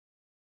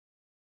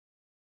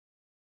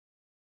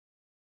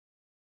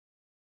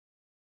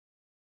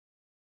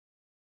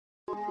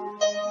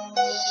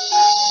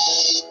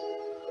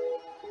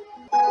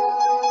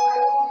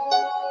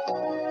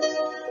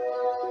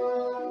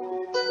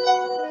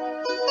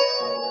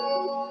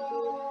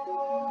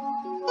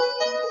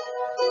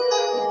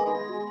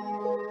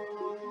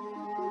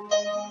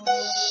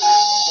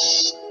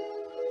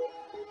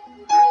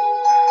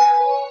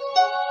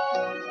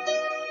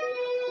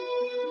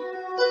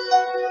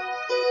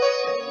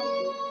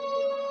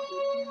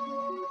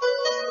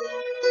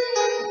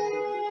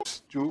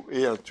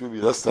2A and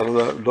 2B. That's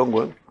another long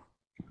one.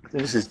 I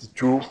think this is the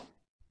 2.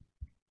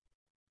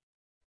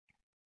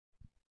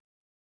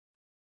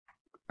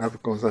 I have to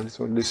concern this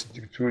one. This is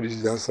the 2. This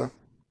is the answer.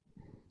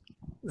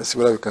 Let's see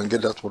whether we can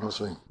get that one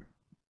also in.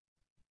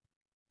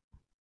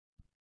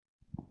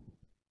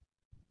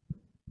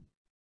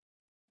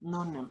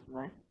 No name,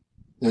 right?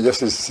 Yeah, just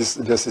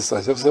sister. Is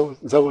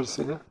that what you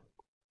said?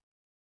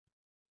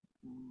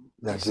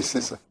 Yeah, just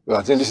sister. Well,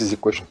 I think this is the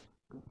question.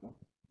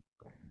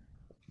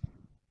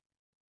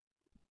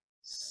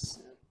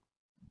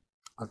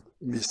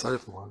 We started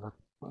from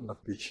on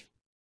that page.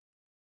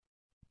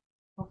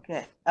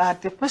 Okay.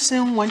 The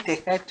person went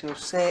ahead to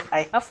say,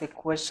 I have a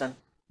question.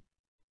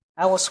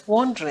 I was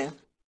wondering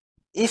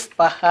if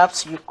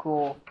perhaps you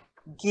could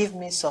give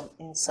me some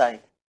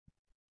insight.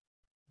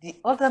 The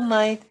other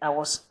night I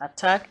was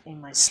attacked in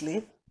my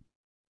sleep.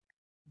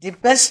 The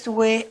best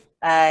way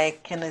I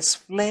can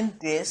explain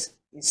this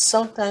is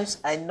sometimes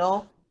I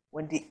know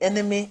when the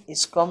enemy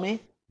is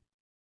coming.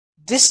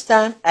 This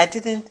time I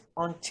didn't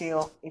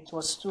until it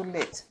was too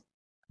late.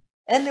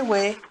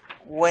 Anyway,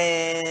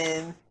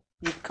 when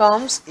he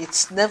comes,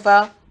 it's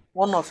never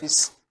one of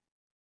his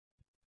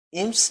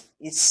imps,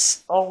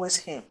 it's always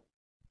him.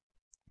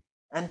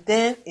 And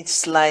then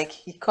it's like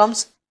he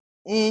comes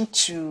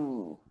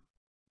into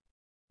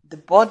the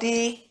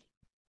body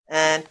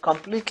and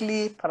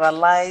completely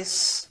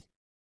paralyze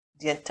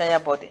the entire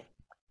body.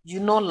 You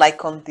know,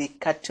 like on the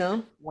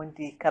cartoon, when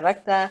the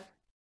character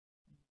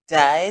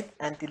died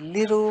and the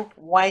little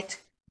white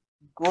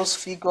ghost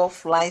figure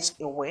flies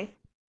away,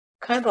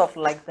 kind of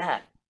like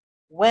that.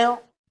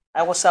 Well,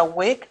 I was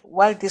awake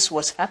while this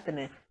was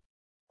happening,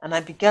 and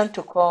I began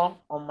to call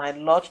on my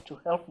Lord to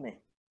help me.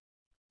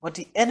 But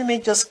the enemy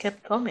just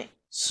kept coming.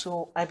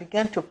 So I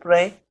began to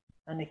pray,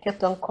 and he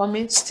kept on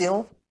coming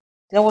still.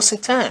 There was a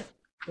time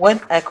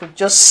when I could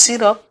just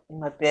sit up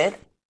in my bed,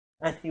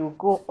 and he would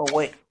go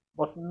away,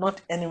 but not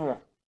anymore.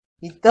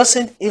 He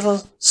doesn't even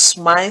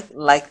smile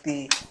like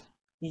he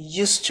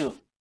used to.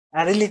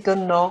 I really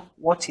don't know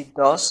what he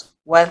does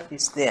while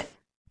he's there.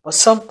 But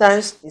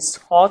sometimes it's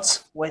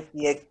hot when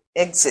he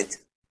exits,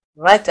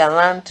 right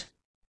around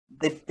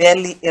the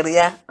belly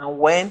area, and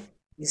when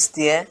he's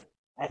there,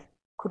 I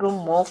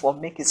couldn't move or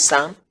make a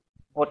sound,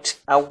 but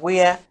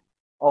aware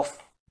of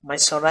my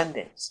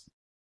surroundings.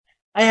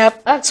 I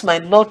have asked my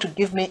Lord to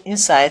give me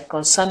insight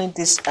concerning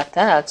these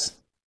attacks.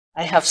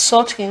 I have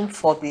sought him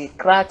for the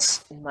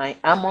cracks in my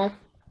armor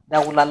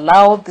that will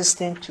allow this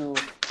thing to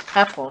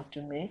happen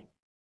to me.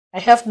 I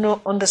have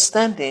no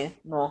understanding,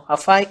 nor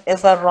have I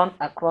ever run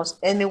across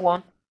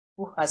anyone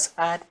who has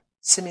had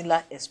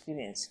similar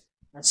experience.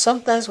 And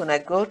sometimes when I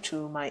go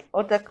to my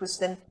other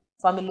Christian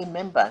family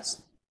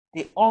members,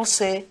 they all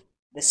say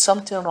there's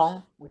something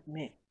wrong with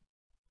me,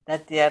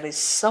 that there is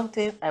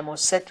something I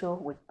must settle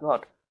with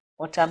God,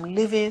 but I'm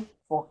living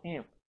for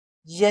him.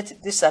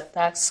 Yet these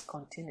attacks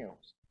continue.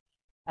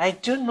 I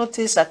do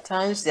notice at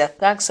times the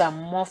attacks are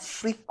more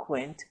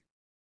frequent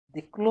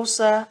the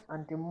closer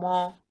and the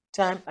more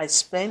time I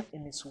spend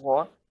in his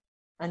word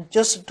and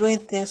just doing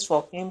things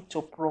for him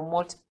to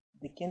promote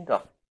the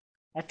kingdom.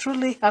 I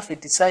truly have a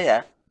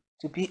desire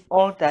to be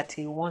all that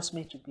he wants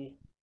me to be.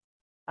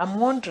 I'm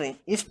wondering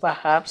if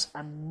perhaps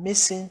I'm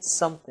missing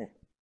something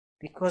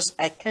because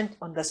I can't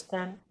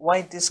understand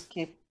why this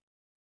keeps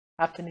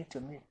happening to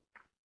me.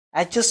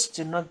 I just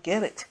do not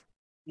get it.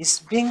 It's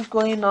been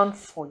going on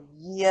for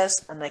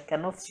years and I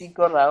cannot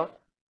figure out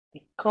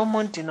the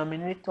common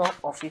denominator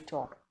of it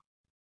all.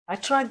 I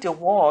tried the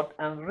word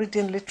and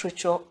reading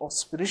literature of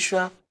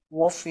spiritual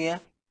warfare,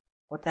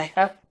 but I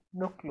have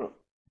no clue.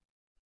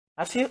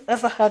 Have you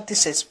ever had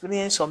this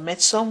experience or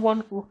met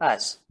someone who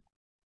has?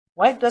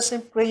 Why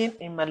doesn't praying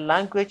in my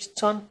language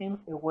turn him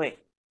away,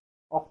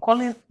 or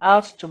calling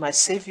out to my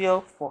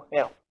Savior for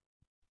help?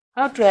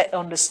 How do I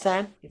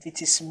understand if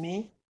it is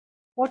me,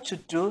 what to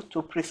do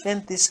to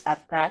prevent this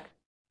attack,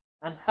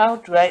 and how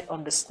do I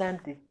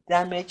understand the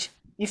damage,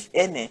 if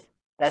any,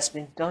 that's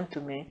been done to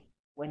me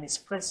when it's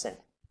present?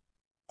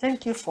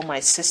 Thank you for my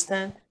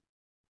assistance.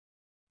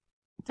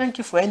 Thank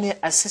you for any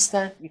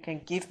assistance you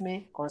can give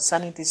me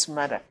concerning this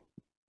matter.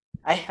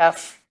 I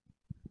have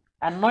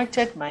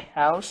anointed my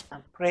house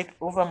and prayed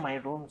over my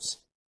rooms.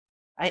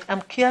 I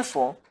am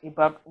careful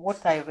about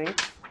what I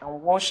read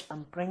and wash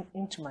and bring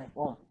into my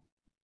home.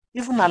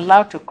 Even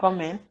allowed to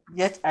come in,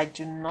 yet I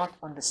do not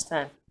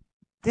understand.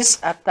 These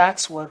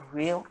attacks were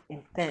real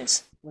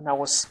intense when I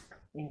was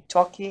in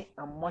Turkey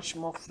and much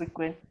more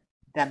frequent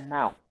than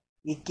now.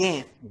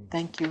 Again,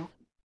 thank you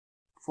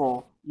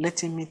for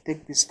letting me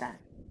take this time.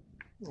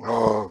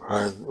 Oh,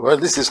 right. Well,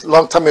 this is a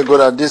long time ago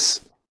that this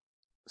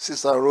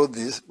sister wrote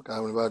this. I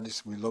remember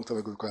this a long time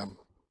ago. I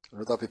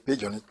wrote up a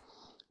page on it.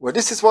 Well,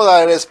 this is what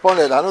I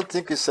responded. I don't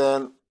think it's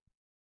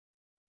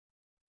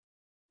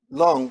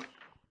long.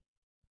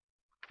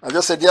 I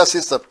just said, dear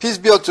sister, peace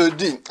be unto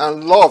thee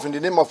and love in the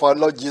name of our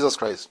Lord Jesus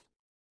Christ.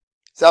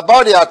 It's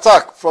about the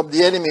attack from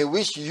the enemy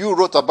which you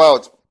wrote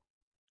about.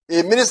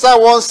 A minister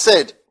once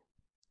said,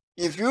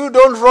 if you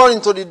don't run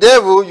into the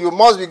devil, you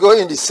must be going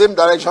in the same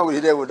direction with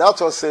the devil.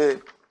 That was a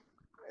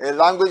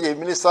language a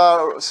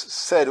minister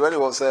said when he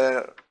was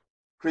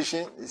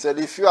preaching. He said,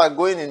 if you are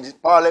going in the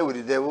parallel with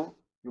the devil,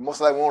 you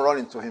most likely won't run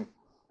into him.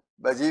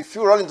 But if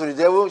you run into the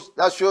devil,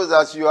 that shows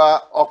that you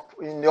are up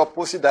in the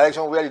opposite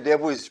direction where the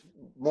devil is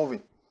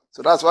moving.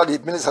 So that's why the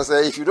minister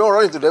said, if you don't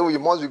run into the devil, you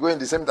must be going in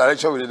the same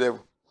direction with the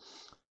devil.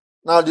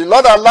 Now, the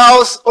Lord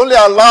only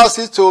allows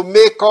it to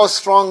make us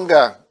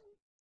stronger.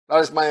 That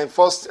is my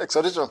first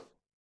exhortation.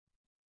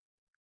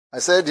 I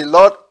said,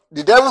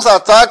 the devil's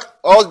attack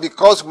us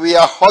because we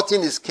are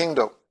hurting his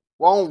kingdom,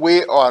 one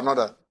way or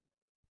another.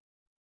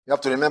 You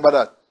have to remember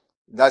that.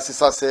 That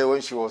sister said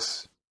when she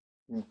was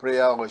in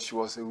prayer or she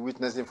was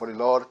witnessing for the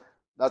Lord,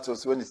 that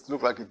was when it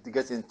looked like it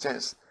gets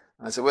intense.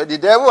 And I said, well, the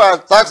devil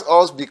attacks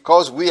us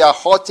because we are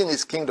hurting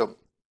his kingdom,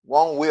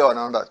 one way or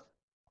another.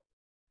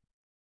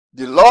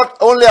 The Lord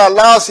only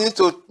allows it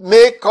to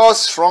make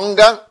us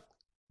stronger,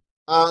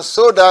 and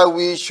so that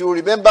we should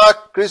remember,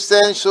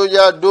 Christian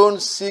soldier,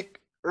 don't seek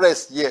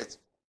rest yet.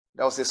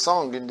 There was a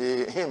song in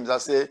the hymns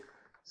that said,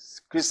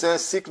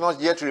 Christians seek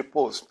not yet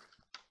repose,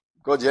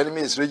 because the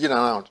enemy is raging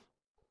around.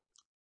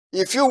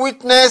 If you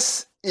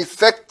witness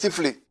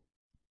effectively,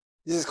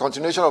 this is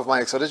continuation of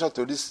my exhortation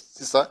to this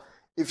sister.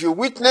 If you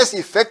witness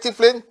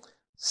effectively,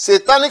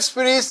 satanic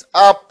spirits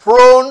are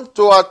prone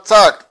to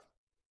attack.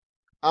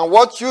 And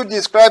what you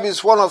describe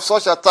is one of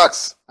such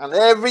attacks. And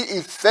every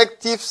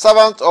effective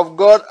servant of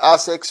God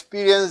has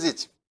experienced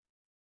it.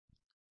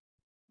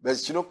 But it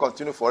shouldn't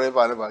continue forever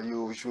and ever.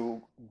 You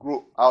should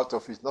grow out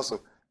of it. Not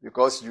so.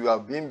 Because you are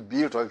being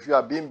built up. If you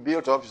are being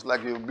built up, it's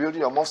like you're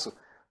building your muscle.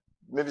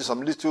 Maybe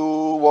some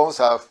little ones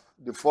have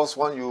the first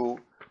one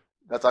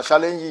that are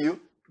challenging you.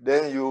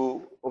 Then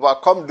you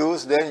overcome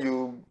those. Then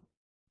you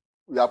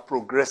are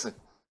progressing.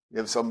 You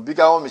have some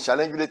bigger one will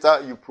challenge you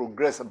later. You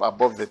progress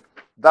above them.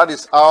 That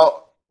is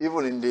how,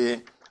 even in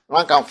the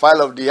rank and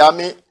file of the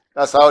army,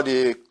 that's how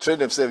they train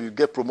themselves. You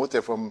get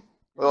promoted from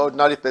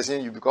ordinary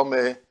person, you become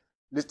a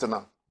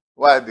lieutenant.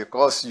 Why?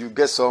 Because you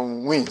get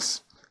some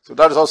wins. So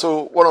that is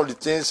also one of the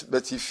things.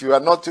 But if you are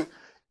not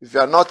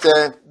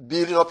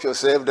building up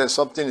yourself, then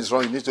something is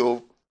wrong. You need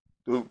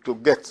to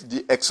get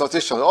the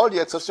exhortation. All the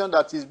exhortation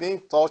that is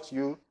being taught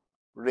you,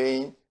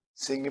 praying,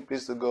 singing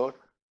praise to God,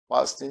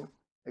 fasting,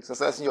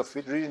 exercising your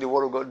faith, reading the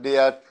word of God, they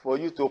are for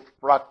you to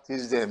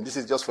practice them. This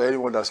is just for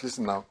anyone that's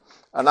listening now.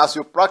 And as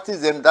you practice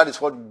them, that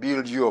is what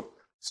builds you up.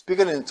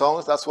 Speaking in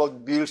tongues, that's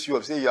what builds you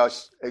up. Say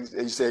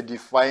you say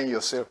define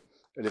yourself,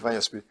 define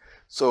your spirit.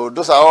 So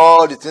those are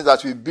all the things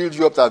that will build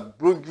you up, that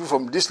bring you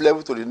from this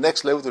level to the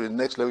next level to the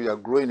next level. You are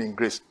growing in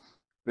grace.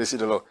 Praise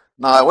the Lord.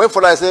 Now I went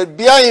further. I said,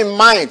 bear in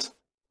mind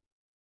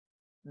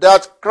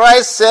that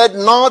Christ said,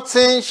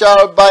 nothing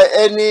shall by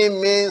any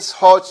means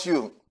hurt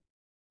you.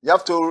 You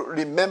have to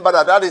remember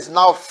that is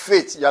now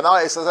faith. You are now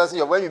exercising.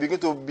 When you begin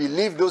to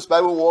believe those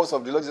Bible words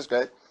of the Lord Jesus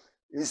Christ,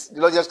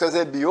 the Lord Jesus Christ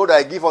said, behold,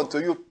 I give unto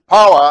you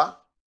power.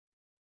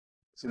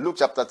 So Luke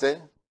chapter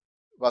 10,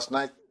 verse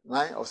 9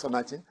 or so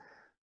 19.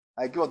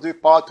 I give unto you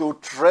power to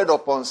tread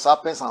upon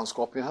serpents and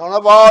scorpions, and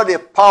about the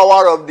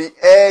power of the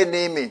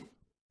enemy,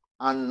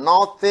 and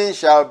nothing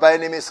shall by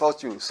any means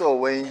hurt you. So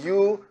when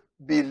you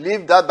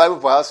believe that Bible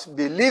verse,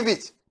 believe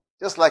it,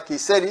 just like he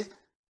said it,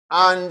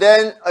 and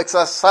then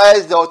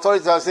exercise the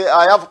authority and say,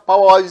 I have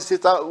power over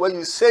Satan. When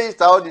you say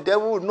it out, the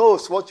devil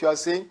knows what you are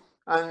saying,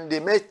 and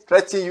they may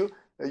threaten you,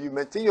 and you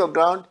maintain your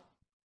ground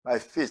by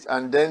faith,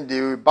 and then they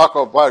will back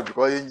up wide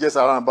because angels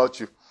are around about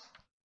you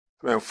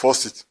to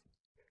enforce it.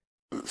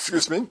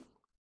 Excuse me.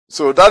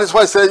 So that is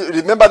why I say,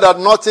 remember that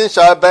nothing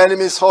shall by any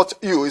means hurt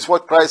you, is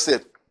what Christ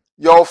said.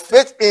 Your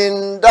faith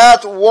in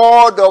that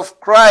word of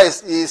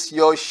Christ is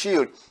your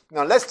shield.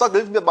 Now let's talk a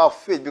little bit about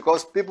faith,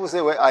 because people say,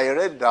 well, I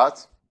read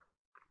that,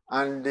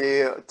 and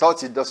they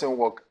thought it doesn't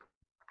work.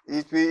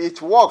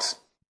 It works.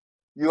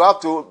 You have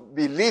to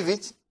believe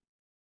it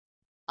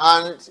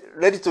and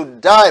ready to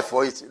die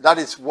for it. That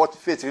is what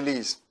faith really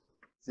is.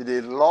 See,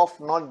 they love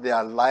not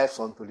their lives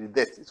unto the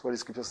death. It's what the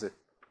scripture says.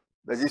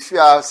 But if you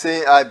are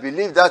saying, I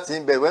believe that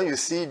thing, but when you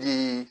see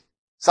the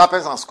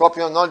serpents and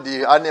scorpions, not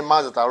the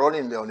animals that are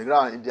running on the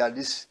ground, they are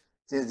these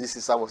things this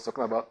sister was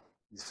talking about,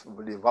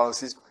 the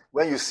viruses.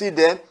 When you see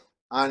them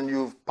and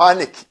you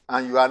panic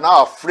and you are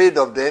now afraid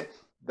of them,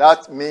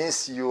 that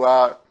means you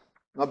are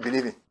not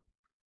believing.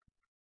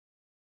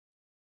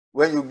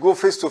 When you go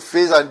face to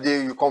face and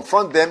you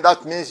confront them,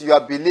 that means you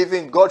are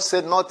believing. God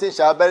said nothing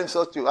shall by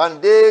himself to you.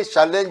 And they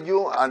challenge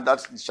you, and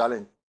that's the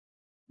challenge.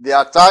 They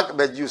attack,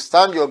 but you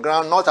stand your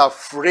ground, not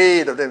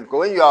afraid of them. Because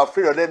when you are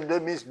afraid of them,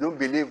 that means you don't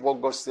believe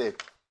what God said.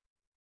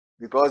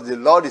 Because the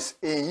Lord is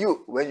in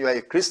you. When you are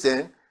a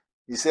Christian,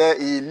 he said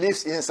he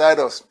lives inside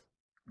us.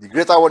 The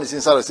greater one is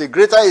inside us. The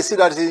greater is he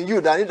that is in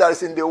you than he that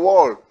is in the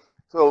world.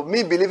 So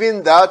me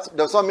believing that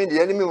does not mean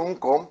the enemy won't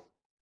come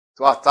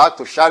to attack,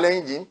 to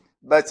challenge him.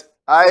 But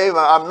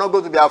I'm not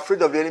going to be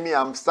afraid of the enemy.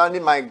 I'm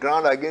standing my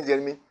ground against the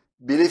enemy,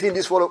 believing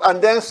this word and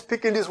then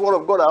speaking this word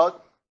of God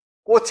out,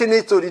 quoting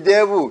it to the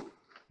devil.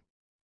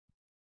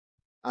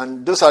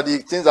 And those are the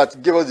things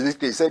that gave us the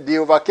victory. He said they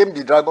overcame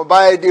the dragon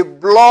by the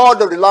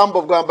blood of the Lamb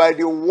of God, by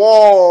the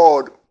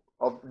word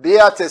of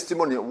their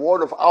testimony,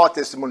 word of our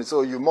testimony.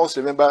 So you must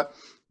remember,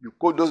 you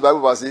quote those Bible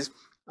verses,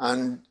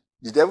 and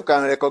the devil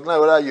can recognize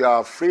whether you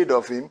are afraid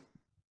of him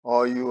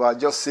or you are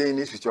just saying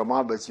it with your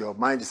mouth, but your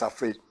mind is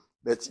afraid.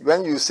 But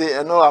when you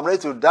say, no, I'm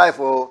ready to die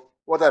for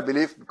what I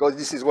believe, because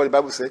this is what the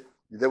Bible says,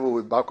 the devil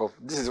will back off.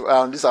 This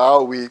is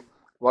how we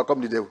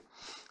welcome the devil.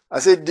 I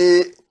said,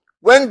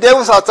 when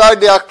devils attack,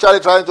 they are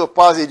actually trying to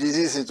pass a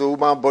disease into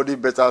human body.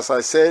 But as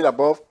I said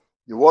above,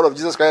 the word of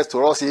Jesus Christ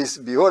to us is,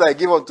 behold, I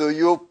give unto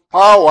you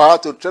power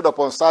to tread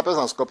upon serpents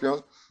and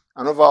scorpions,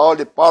 and over all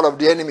the power of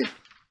the enemy,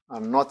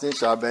 and nothing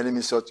shall by any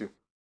means hurt you.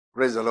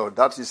 Praise the Lord.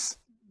 That is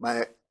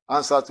my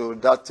answer to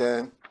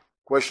that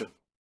question.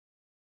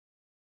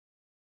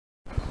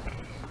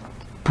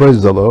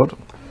 Praise the Lord.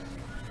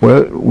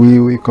 Well, we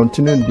will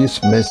continue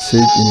this message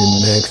in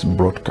the next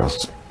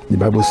broadcast. The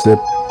Bible said,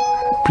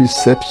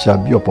 precept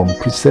shall be upon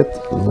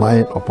precept,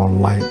 line upon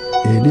line,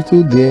 a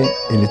little there,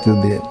 a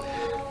little there.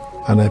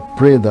 And I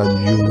pray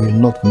that you will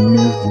not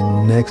miss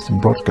the next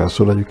broadcast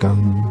so that you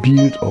can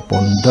build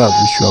upon that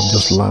which you have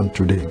just learned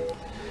today.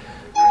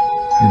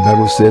 The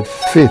Bible said,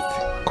 faith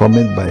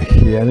cometh by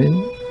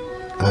hearing,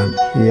 and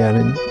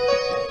hearing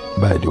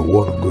by the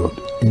word of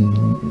God.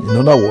 In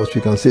other words,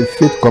 we can say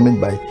faith cometh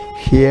by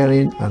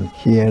hearing and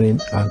hearing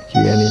and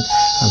hearing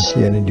and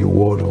hearing the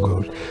word of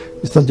God.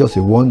 It's not just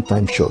a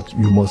one-time shot.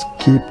 You must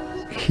keep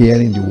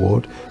hearing the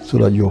word so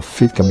that your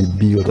faith can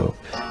be built up.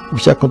 We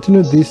shall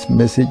continue this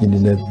message in the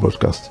next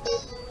broadcast.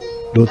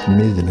 Don't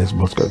miss the next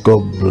broadcast. God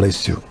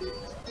bless you.